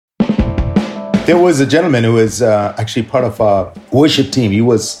There was a gentleman who was actually part of our worship team. He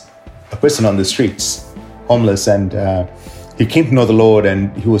was a person on the streets, homeless, and he came to know the Lord,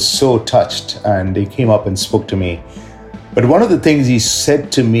 and he was so touched, and he came up and spoke to me. But one of the things he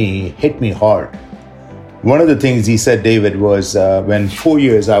said to me hit me hard. One of the things he said, David, was when 4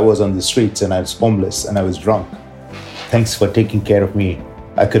 years I was on the streets and I was homeless and I was drunk. Thanks for taking care of me.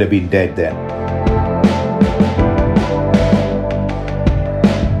 I could have been dead then.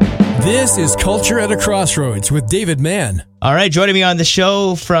 This is Culture at a Crossroads with David Mann. All right, joining me on the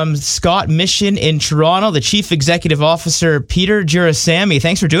show from Scott Mission in Toronto, the Chief Executive Officer, Peter Jurasamy.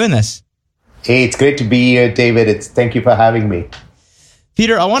 Thanks for doing this. Hey, it's great to be here, David. Thank you for having me.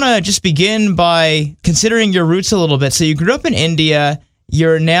 Peter, I want to just begin by considering your roots a little bit. So you grew up in India.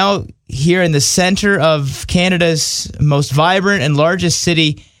 You're now here in the center of Canada's most vibrant and largest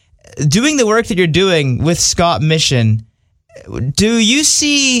city. Doing the work that you're doing with Scott Mission, do you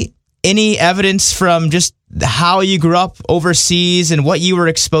see any evidence from just how you grew up overseas and what you were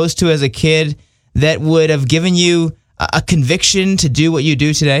exposed to as a kid that would have given you a conviction to do what you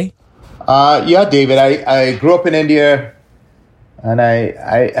do today? Yeah, David, I grew up in India, and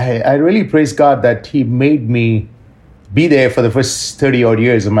I really praise God that He made me be there for the first 30 odd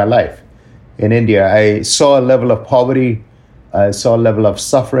years of my life in India. I saw a level of poverty. I saw a level of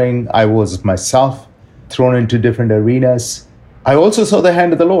suffering. I was myself thrown into different arenas. I also saw the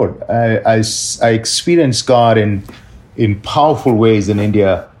hand of the Lord. I experienced God in powerful ways in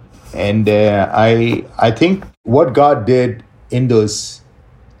India. And I think what God did in those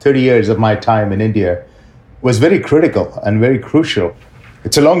 30 years of my time in India was very critical and very crucial.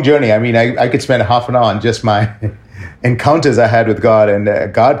 It's a long journey. I mean, I could spend half an hour on just my encounters I had with God,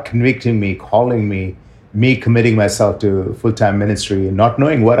 and God convicting me, calling me committing myself to full-time ministry and not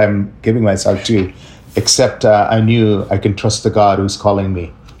knowing what I'm giving myself to, except I knew I can trust the God who's calling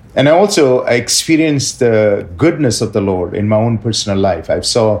me. And I experienced the goodness of the Lord in my own personal life. I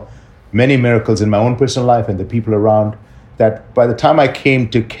saw many miracles in my own personal life and the people around, that by the time I came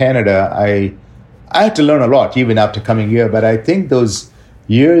to Canada, I had to learn a lot even after coming here. But I think those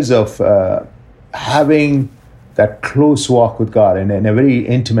years of having that close walk with God in a very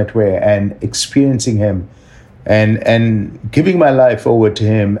intimate way and experiencing Him and giving my life over to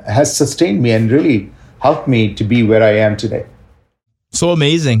Him has sustained me and really helped me to be where I am today. So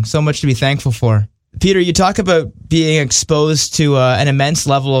amazing. So much to be thankful for. Peter, you talk about being exposed to an immense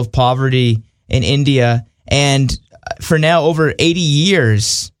level of poverty in India. And for now, over 80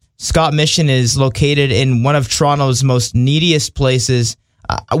 years, Scott Mission is located in one of Toronto's most neediest places.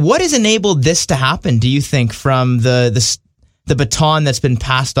 What has enabled this to happen, do you think, from the baton that's been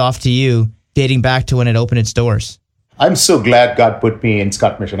passed off to you dating back to when it opened its doors? I'm so glad God put me in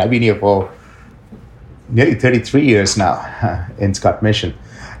Scott Mission. I've been here for nearly 33 years now in Scott Mission.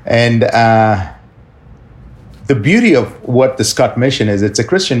 And the beauty of what the Scott Mission is, it's a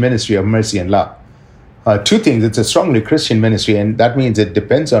Christian ministry of mercy and love. Two things, it's a strongly Christian ministry, and that means it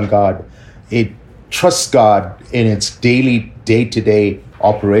depends on God. It trusts God in its daily, day-to-day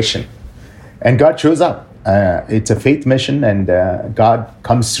operation. And God shows up. It's a faith mission, and God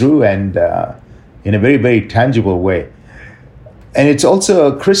comes through and in a very, very tangible way. And it's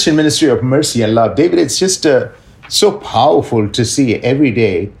also a Christian ministry of mercy and love. David, it's just so powerful to see every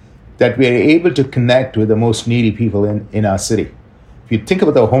day that we are able to connect with the most needy people in our city. If you think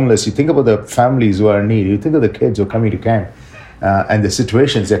about the homeless, you think about the families who are in need, you think of the kids who are coming to camp and the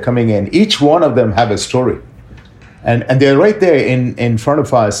situations they're coming in. Each one of them have a story. And they're right there in front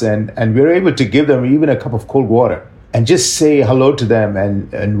of us, and we're able to give them even a cup of cold water and just say hello to them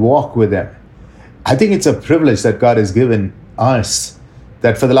and walk with them. I think it's a privilege that God has given us,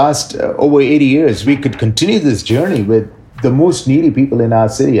 that for the last over 80 years, we could continue this journey with the most needy people in our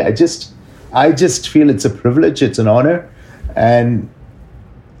city. I just feel it's a privilege, it's an honor. And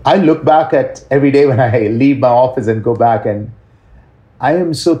I look back at every day when I leave my office and go back, and I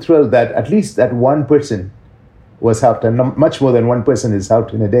am so thrilled that at least that one person was helped, and much more than one person is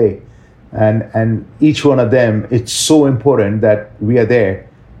helped in a day. And each one of them, it's so important that we are there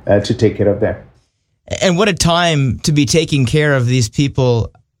to take care of them. And what a time to be taking care of these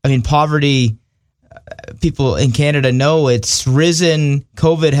people. I mean, poverty, people in Canada know it's risen.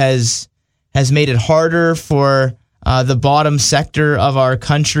 COVID has made it harder for the bottom sector of our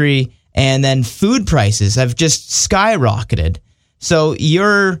country. And then food prices have just skyrocketed. So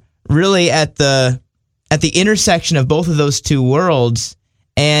you're really at the intersection of both of those two worlds.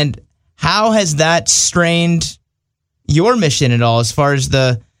 And how has that strained your mission at all, as far as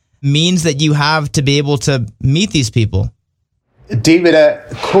the means that you have to be able to meet these people? David,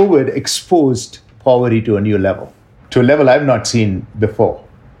 COVID exposed poverty to a new level, to a level I've not seen before.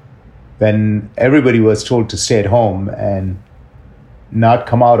 when everybody was told to stay at home and not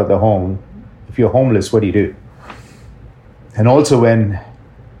come out of the home. If you're homeless, what do you do? And also when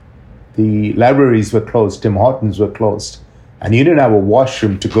the libraries were closed, Tim Hortons were closed, and you didn't have a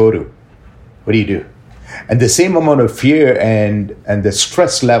washroom to go to, what do you do? And the same amount of fear and the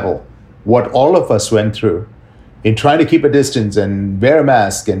stress level, what all of us went through in trying to keep a distance and wear a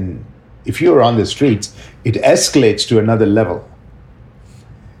mask, and if you're on the streets, it escalates to another level.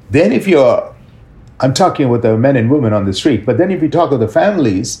 Then if I'm talking with the men and women on the street, but then if you talk with the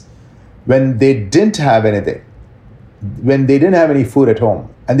families, when they didn't have anything, when they didn't have any food at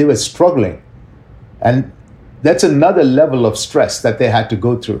home, and they were struggling, and that's another level of stress that they had to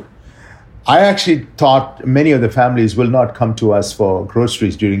go through. I actually thought many of the families will not come to us for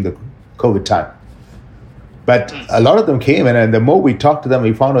groceries during the COVID time. But a lot of them came, and the more we talked to them,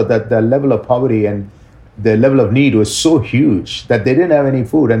 we found out that the level of poverty and the level of need was so huge that they didn't have any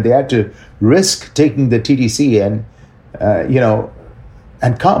food, and they had to risk taking the TTC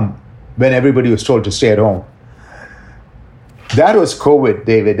and come when everybody was told to stay at home. That was COVID,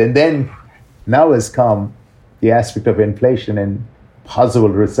 David. And then now has come the aspect of inflation and possible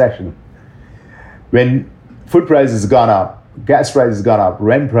recession. When food prices gone up, gas prices gone up,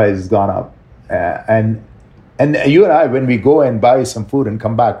 rent prices gone up, and you and I, when we go and buy some food and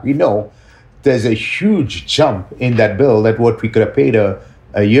come back, we know there's a huge jump in that bill that what we could have paid a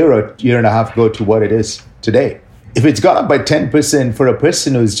year or year and a half ago to what it is today. If it's gone up by 10% for a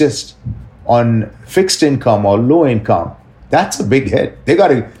person who's just on fixed income or low income, that's a big hit. They got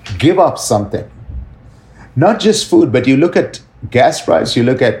to give up something. Not just food, but you look at gas price, you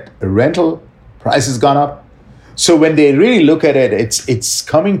look at rental, prices gone up. So when they really look at it, it's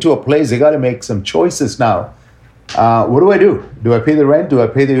coming to a place, they got to make some choices now. What do I do? Do I pay the rent? Do I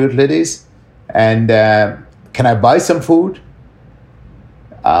pay the utilities? And can I buy some food?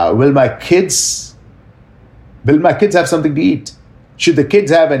 Will my kids have something to eat? Should the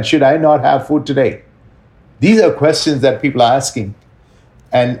kids have, and should I not have food today? These are questions that people are asking.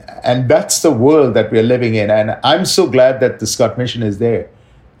 And that's the world that we're living in. And I'm so glad that the Scott Mission is there.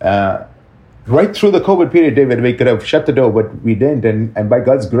 Right through the COVID period, David, we could have shut the door, but we didn't. And by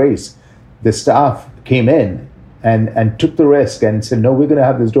God's grace, the staff came in and took the risk and said, no, we're going to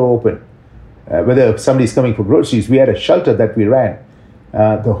have this door open. Whether somebody's coming for groceries, we had a shelter that we ran,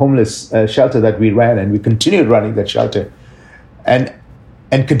 the homeless shelter that we ran, and we continued running that shelter. And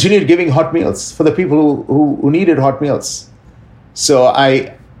continued giving hot meals for the people who needed hot meals. So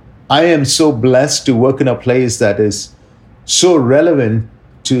I am so blessed to work in a place that is so relevant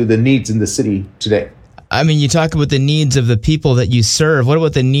to the needs in the city today. I mean, you talk about the needs of the people that you serve. What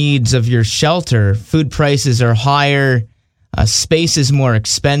about the needs of your shelter? Food prices are higher, space is more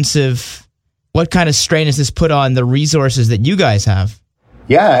expensive. What kind of strain has this put on the resources that you guys have?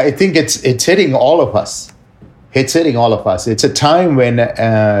 Yeah, I think it's hitting all of us. It's hitting all of us. It's a time when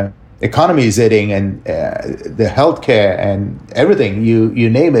economy is hitting, and the healthcare and everything, you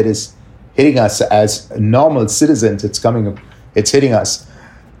name it, is hitting us as normal citizens. It's hitting us.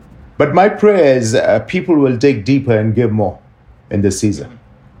 But my prayer is people will dig deeper and give more in this season.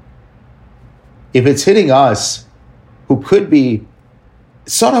 If it's hitting us, who could be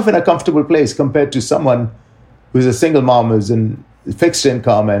sort of in a comfortable place compared to someone who's a single mom, who's in fixed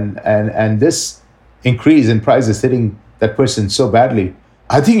income, and this increase in prices hitting that person so badly,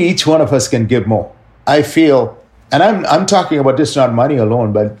 I think each one of us can give more. I feel, and I'm talking about just not money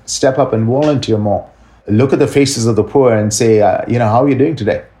alone, but step up and volunteer more. Look at the faces of the poor and say, how are you doing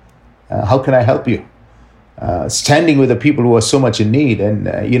today? How can I help you? Standing with the people who are so much in need. And,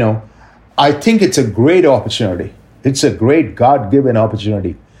 I think it's a great opportunity. It's a great God-given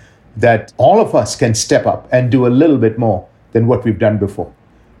opportunity that all of us can step up and do a little bit more than what we've done before.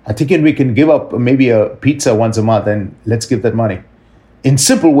 I think we can give up maybe a pizza once a month, and let's give that money. In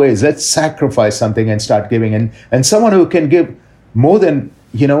simple ways, let's sacrifice something and start giving. And someone who can give more than,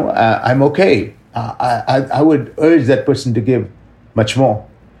 I'm okay. I would urge that person to give much more.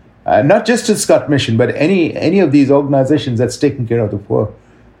 Not just to Scott Mission, but any of these organizations that's taking care of the poor.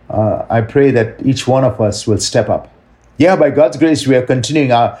 I pray that each one of us will step up. Yeah, by God's grace, we are continuing.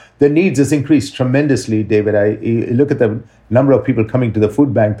 The needs has increased tremendously, David. You look at the number of people coming to the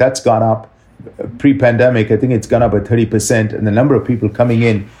food bank, that's gone up. Pre-pandemic, I think it's gone up by 30%. And the number of people coming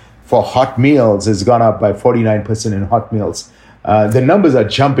in for hot meals has gone up by 49% in hot meals. The numbers are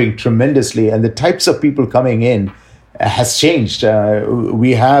jumping tremendously, and the types of people coming in has changed.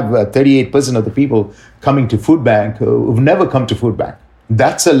 We have 38% of the people coming to food bank who've never come to food bank.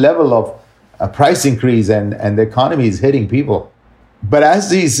 That's a level of a price increase, and the economy is hitting people. But as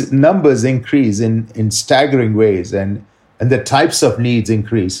these numbers increase in staggering ways, and the types of needs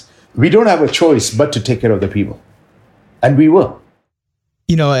increase, we don't have a choice but to take care of the people. And we will.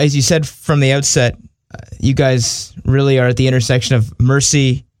 As you said from the outset, you guys really are at the intersection of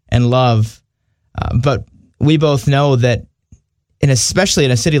mercy and love. But we both know that, especially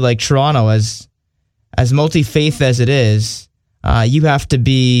in a city like Toronto, as multi-faith as it is, you have to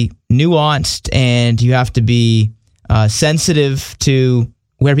be nuanced and you have to be sensitive to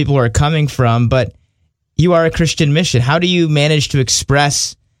where people are coming from. But you are a Christian mission. How do you manage to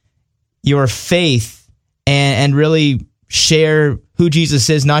express your faith and really share who Jesus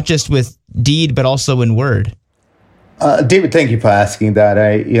is, not just with deed, but also in word? David, thank you for asking that.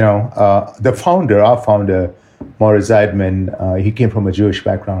 Our founder, Morris Zeidman, he came from a Jewish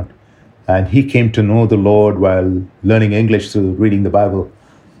background, and he came to know the Lord while learning English through reading the Bible.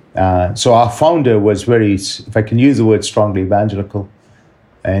 So our founder was very, if I can use the word strongly, evangelical.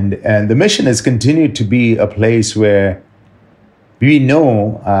 And the mission has continued to be a place where we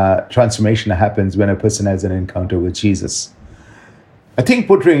know transformation happens when a person has an encounter with Jesus. I think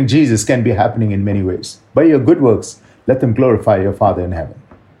portraying Jesus can be happening in many ways. By your good works, let them glorify your Father in heaven.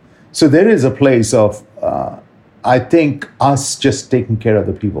 So there is a place of, I think, us just taking care of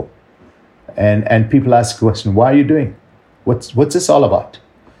the people. And people ask the question, why are you doing? What's this all about?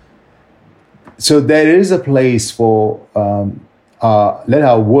 So there is a place for let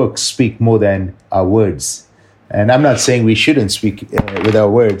our works speak more than our words. And I'm not saying we shouldn't speak with our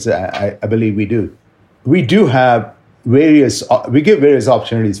words. I believe we do. We do have we give various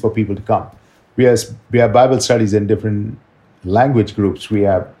opportunities for people to come. We have Bible studies in different language groups. We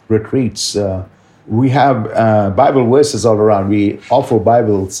have retreats. We have Bible verses all around. We offer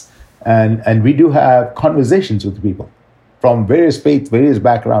Bibles. And we do have conversations with people from various faiths, various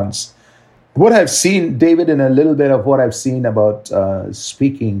backgrounds. What I've seen, David, and a little bit of what I've seen about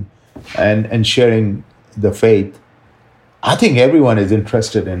speaking and sharing the faith, I think everyone is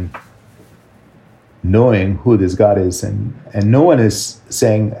interested in knowing who this God is. And no one is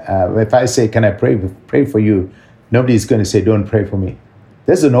saying, if I say, can I pray for you? Nobody's going to say, don't pray for me.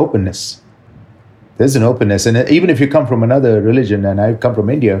 There's an openness. And even if you come from another religion, and I've come from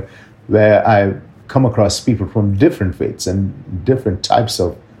India, where I've come across people from different faiths and different types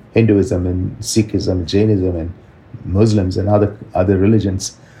of Hinduism and Sikhism, Jainism and Muslims and other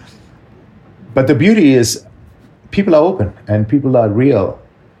religions. But the beauty is people are open and people are real.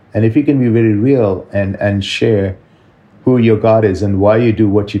 And if you can be very real and share who your God is and why you do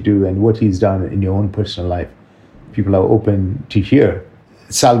what you do and what he's done in your own personal life, people are open to hear.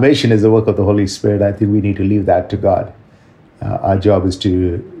 Salvation is the work of the Holy Spirit. I think we need to leave that to God. Our job is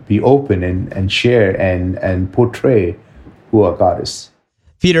to be open and share and portray who our God is.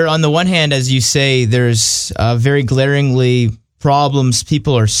 Peter, on the one hand, as you say, there's very glaringly problems.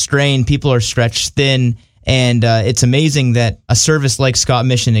 People are strained, people are stretched thin, and it's amazing that a service like Scott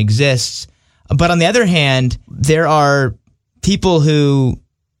Mission exists. But on the other hand, there are people who,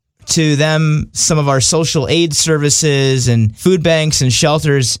 to them, some of our social aid services and food banks and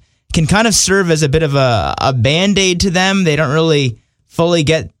shelters can kind of serve as a bit of a Band-Aid to them. They don't really fully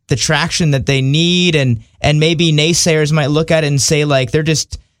get the traction that they need, and maybe naysayers might look at it and say, like, they're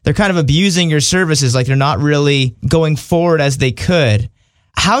kind of abusing your services, like they're not really going forward as they could.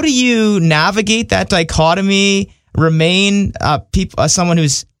 How do you navigate that dichotomy, remain someone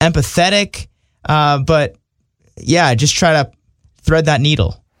who's empathetic, but just try to thread that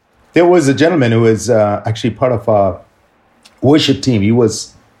needle? There was a gentleman who was actually part of our worship team. He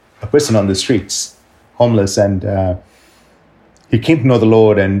was a person on the streets, homeless, and he came to know the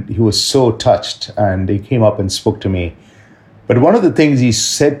Lord, and he was so touched, and he came up and spoke to me. But one of the things he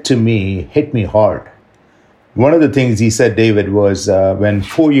said to me hit me hard. One of the things he said, David, was when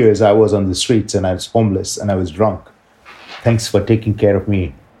 4 years I was on the streets and I was homeless and I was drunk. Thanks for taking care of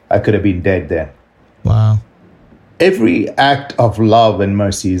me. I could have been dead then. Wow. Every act of love and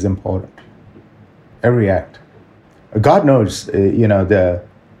mercy is important. Every act. God knows, the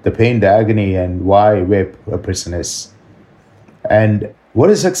pain, the agony, and where a person is. And what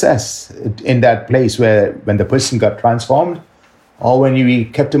is success in that place when the person got transformed, or when we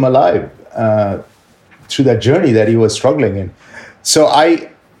kept him alive through that journey that he was struggling in? So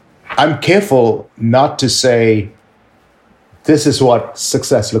I'm careful not to say, this is what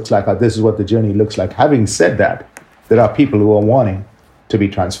success looks like, or this is what the journey looks like. Having said that, there are people who are wanting to be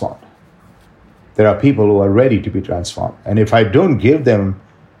transformed. There are people who are ready to be transformed. And if I don't give them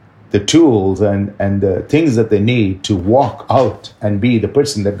the tools and the things that they need to walk out and be the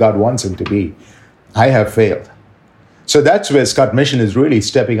person that God wants them to be, I have failed. So that's where Scott Mission is really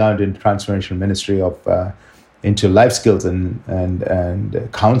stepping out into transformational ministry into life skills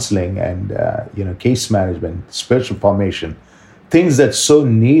and counseling and case management, spiritual formation, things that's so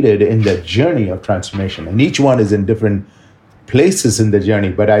needed in the journey of transformation. And each one is in different places in the journey.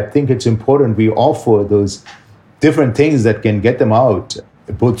 But I think it's important we offer those different things that can get them out,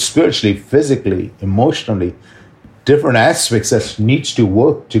 both spiritually, physically, emotionally, different aspects that needs to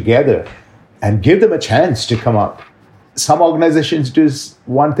work together and give them a chance to come up. Some organizations do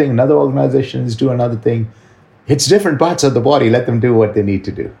one thing, another organizations do another thing. It's different parts of the body. Let them do what they need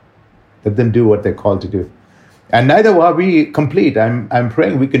to do. Let them do what they're called to do. And neither are we complete. I'm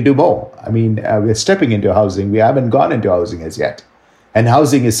praying we can do more. I mean, we're stepping into housing. We haven't gone into housing as yet. And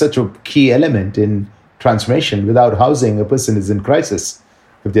housing is such a key element in transformation. Without housing, a person is in crisis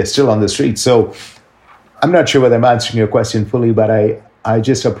if they're still on the street. So I'm not sure whether I'm answering your question fully, but I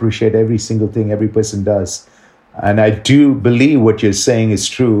just appreciate every single thing every person does. And I do believe what you're saying is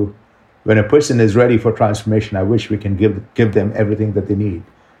true. When a person is ready for transformation, I wish we can give them everything that they need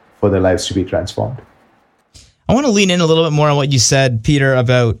for their lives to be transformed. I want to lean in a little bit more on what you said, Peter,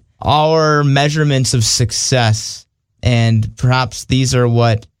 about our measurements of success. And perhaps these are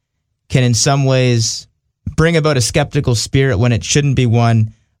what can in some ways bring about a skeptical spirit when it shouldn't be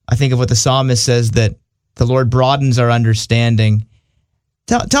one. I think of what the psalmist says, that the Lord broadens our understanding.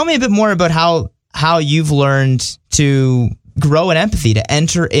 Tell me a bit more about how you've learned to grow in empathy, to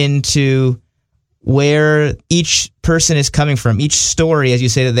enter into where each person is coming from, each story, as you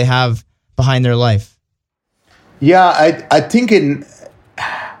say, that they have behind their life. Yeah, I think in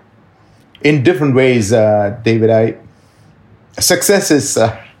different ways, David. Success is,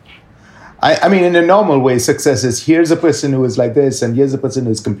 I mean, in a normal way, success is here's a person who is like this, and here's a person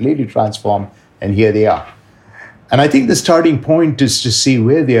who is completely transformed, and here they are. And I think the starting point is to see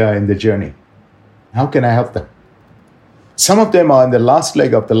where they are in the journey. How can I help them? Some of them are in the last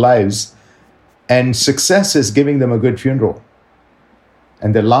leg of their lives, and success is giving them a good funeral.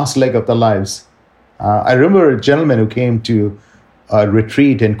 And the last leg of their lives. I remember a gentleman who came to a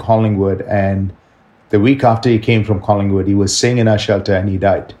retreat in Collingwood, and the week after he came from Collingwood, he was staying in our shelter and he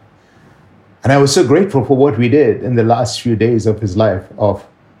died. And I was so grateful for what we did in the last few days of his life.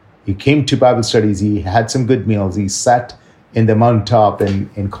 He came to Bible studies, he had some good meals, he sat in the mountaintop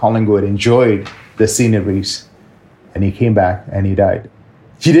in Collingwood, enjoyed the sceneries, and he came back and he died.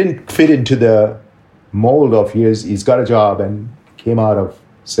 He didn't fit into the mold of he's got a job and came out of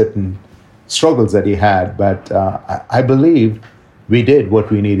certain struggles that he had, but I believe we did what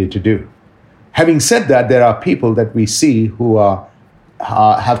we needed to do. Having said that, there are people that we see who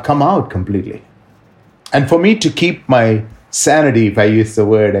have come out completely. And for me to keep my sanity, if I use the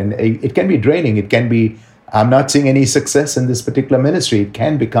word, and it can be draining, it can be, I'm not seeing any success in this particular ministry, it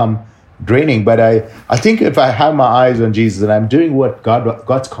can become draining, but I think if I have my eyes on Jesus and I'm doing what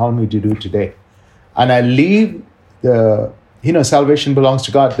God's called me to do today, and I leave salvation belongs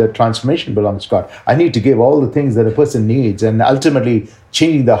to God, the transformation belongs to God. I need to give all the things that a person needs, and ultimately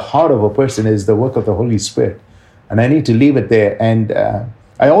changing the heart of a person is the work of the Holy Spirit. And I need to leave it there. And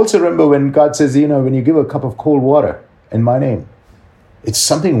I also remember when God says, when you give a cup of cold water in my name, it's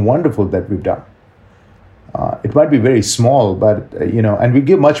something wonderful that we've done. It might be very small, but, and we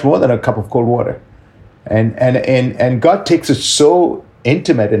give much more than a cup of cold water. And God takes it so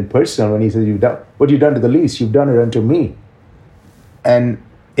intimate and personal when he says, what you've done to the least, you've done it unto me. And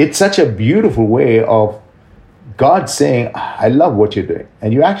it's such a beautiful way of God saying, I love what you're doing.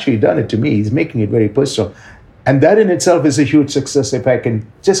 And you actually done it to me. He's making it very personal. And that in itself is a huge success if I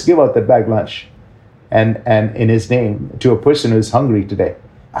can just give out that bag lunch and in his name to a person who's hungry today.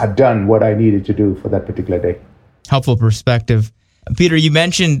 I've done what I needed to do for that particular day. Helpful perspective. Peter, you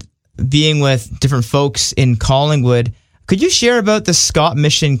mentioned being with different folks in Collingwood. Could you share about the Scott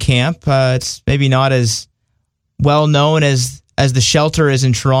Mission Camp? It's maybe not as well known as the shelter is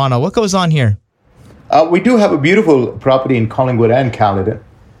in Toronto. What goes on here? We do have a beautiful property in Collingwood and Caledon,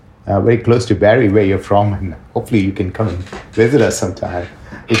 very close to Barrie, where you're from, and hopefully you can come and visit us sometime.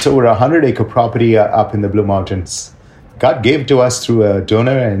 It's over 100-acre property up in the Blue Mountains. God gave it to us through a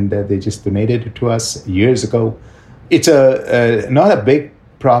donor, and they just donated it to us years ago. It's not a big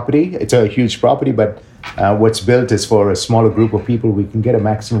property. It's a huge property, but what's built is for a smaller group of people. We can get a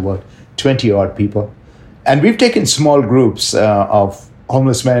maximum of 20-odd people. And we've taken small groups of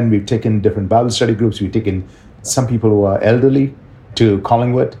homeless men. We've taken different Bible study groups. We've taken some people who are elderly to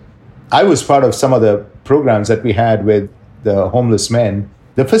Collingwood. I was part of some of the programs that we had with the homeless men.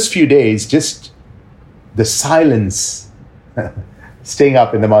 The first few days, just the silence, staying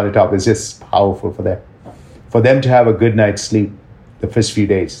up in the mountaintop is just powerful for them. For them to have a good night's sleep the first few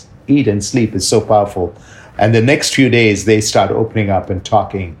days, eat and sleep is so powerful. And the next few days, they start opening up and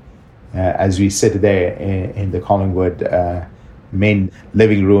talking. As we sit there in the Collingwood main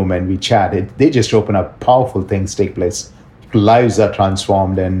living room and we chat, they just open up. Powerful things take place. lives are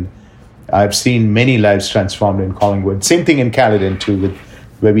transformed, and I've seen many lives transformed in Collingwood. Same thing in Caledon too,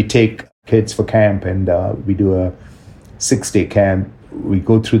 where we take kids for camp, and we do a 6-day camp. We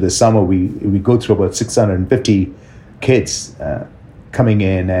go through the summer. We go through about 650 kids coming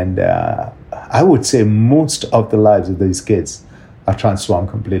in, and I would say most of the lives of these kids are transformed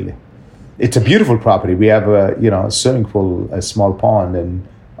completely. It's a beautiful property. We have a swimming pool, a small pond, and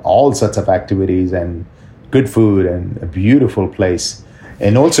all sorts of activities and good food and a beautiful place.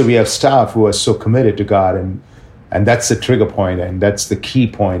 And also we have staff who are so committed to God, and that's the trigger point, and that's the key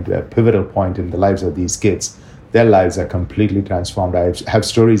point, a pivotal point in the lives of these kids. Their lives are completely transformed. I have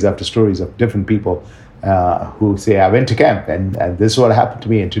stories after stories of different people who say, I went to camp and this is what happened to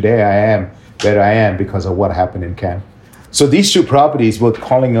me, and today I am where I am because of what happened in camp. So these two properties, both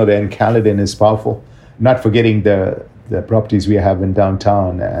Collingwood and Caledon, is powerful. Not forgetting the properties we have in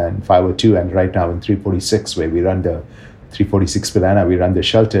downtown and 502, and right now in 346, where we run the 346 Pilana, we run the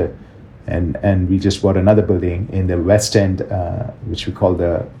shelter, and we just bought another building in the West End, which we call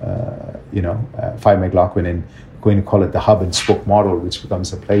the 5 McLaughlin, and going to call it the hub and spoke model, which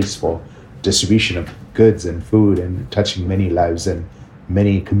becomes a place for distribution of goods and food and touching many lives and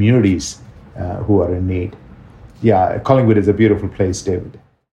many communities who are in need. Yeah, Collingwood is a beautiful place, David.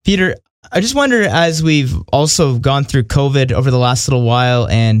 Peter, I just wonder, as we've also gone through COVID over the last little while,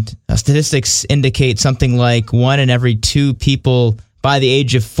 and statistics indicate something like 1 in every 2 people by the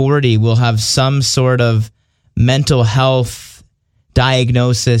age of 40 will have some sort of mental health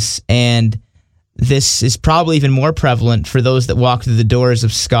diagnosis, and this is probably even more prevalent for those that walk through the doors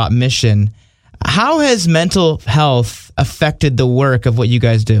of Scott Mission. How has mental health affected the work of what you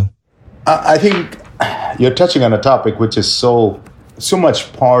guys do? I think you're touching on a topic which is so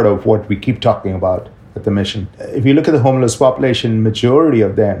much part of what we keep talking about at the mission. If you look at the homeless population, majority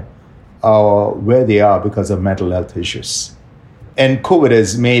of them are where they are because of mental health issues. And COVID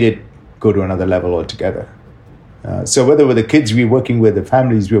has made it go to another level altogether. So whether with the kids we're working with, the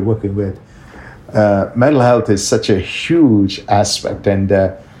families we're working with, mental health is such a huge aspect. And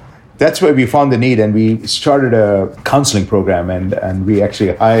that's where we found the need. And we started a counseling program, and we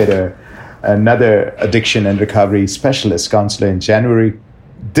actually hired another addiction and recovery specialist counselor in January.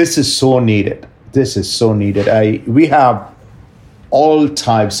 This is so needed. We have all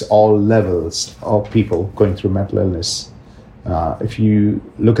types, all levels of people going through mental illness. If you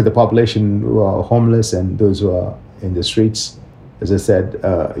look at the population who are homeless and those who are in the streets, as I said,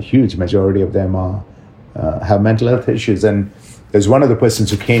 a huge majority of them have mental health issues. And there's one of the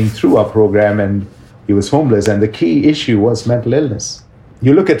persons who came through our program, and he was homeless, and the key issue was mental illness.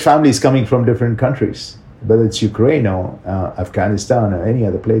 You look at families coming from different countries, whether it's Ukraine or Afghanistan or any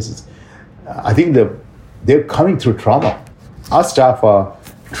other places. I think they're coming through trauma. Our staff are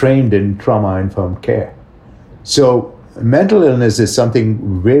trained in trauma-informed care. So mental illness is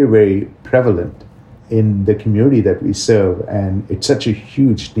something very, very prevalent in the community that we serve, and it's such a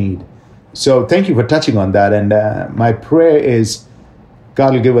huge need. So thank you for touching on that. And my prayer is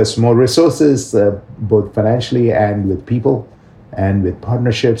God will give us more resources, both financially and with people, and with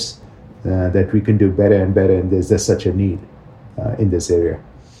partnerships, that we can do better and better. And there's just such a need in this area.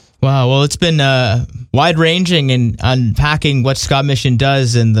 Wow. Well, it's been wide-ranging in unpacking what Scott Mission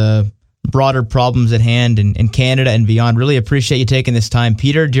does and the broader problems at hand in Canada and beyond. Really appreciate you taking this time.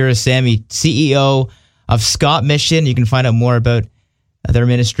 Peter Durasamy, CEO of Scott Mission. You can find out more about their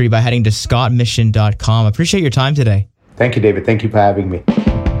ministry by heading to scottmission.com. Appreciate your time today. Thank you, David. Thank you for having me.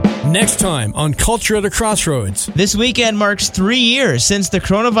 Next time on Culture at a Crossroads. This weekend marks 3 years since the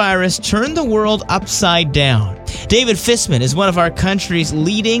coronavirus turned the world upside down. David Fisman is one of our country's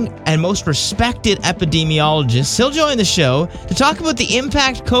leading and most respected epidemiologists. He'll join the show to talk about the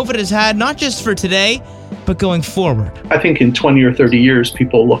impact COVID has had, not just for today, but going forward. I think in 20 or 30 years,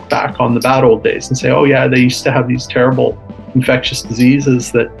 people look back on the bad old days and say, oh yeah, they used to have these terrible infectious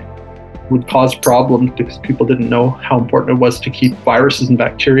diseases that would cause problems because people didn't know how important it was to keep viruses and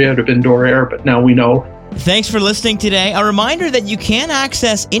bacteria out of indoor air, but now we know. Thanks for listening today. A reminder that you can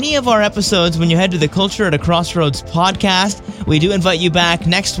access any of our episodes when you head to the Culture at a Crossroads podcast. We do invite you back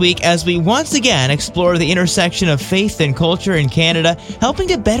next week as we once again explore the intersection of faith and culture in Canada, helping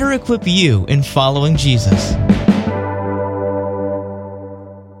to better equip you in following Jesus.